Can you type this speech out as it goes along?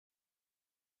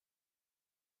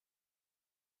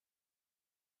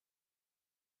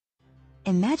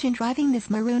Imagine driving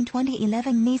this maroon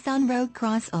 2011 Nissan Rogue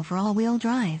crossover all-wheel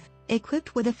drive,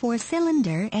 equipped with a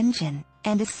 4-cylinder engine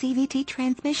and a CVT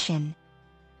transmission.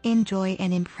 Enjoy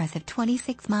an impressive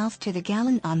 26 miles to the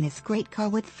gallon on this great car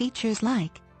with features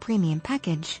like premium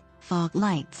package, fog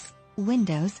lights,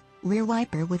 windows, rear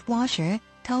wiper with washer,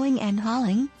 towing and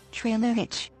hauling, trailer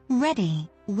hitch, ready,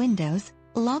 windows,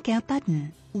 lockout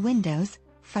button, windows,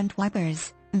 front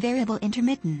wipers, variable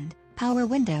intermittent, power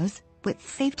windows, with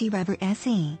safety rubber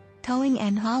SE, towing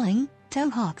and hauling, tow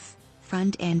hooks,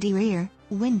 front and rear,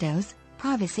 windows,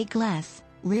 privacy glass,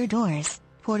 rear doors,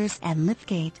 porters and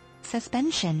liftgate,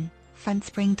 suspension, front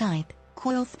spring type,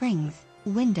 coil springs,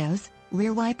 windows,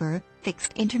 rear wiper,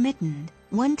 fixed intermittent,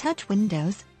 one-touch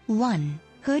windows, one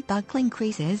hood buckling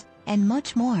creases, and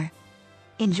much more.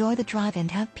 Enjoy the drive and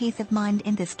have peace of mind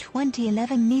in this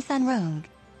 2011 Nissan Rogue.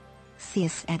 See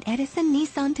us at Edison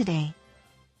Nissan today.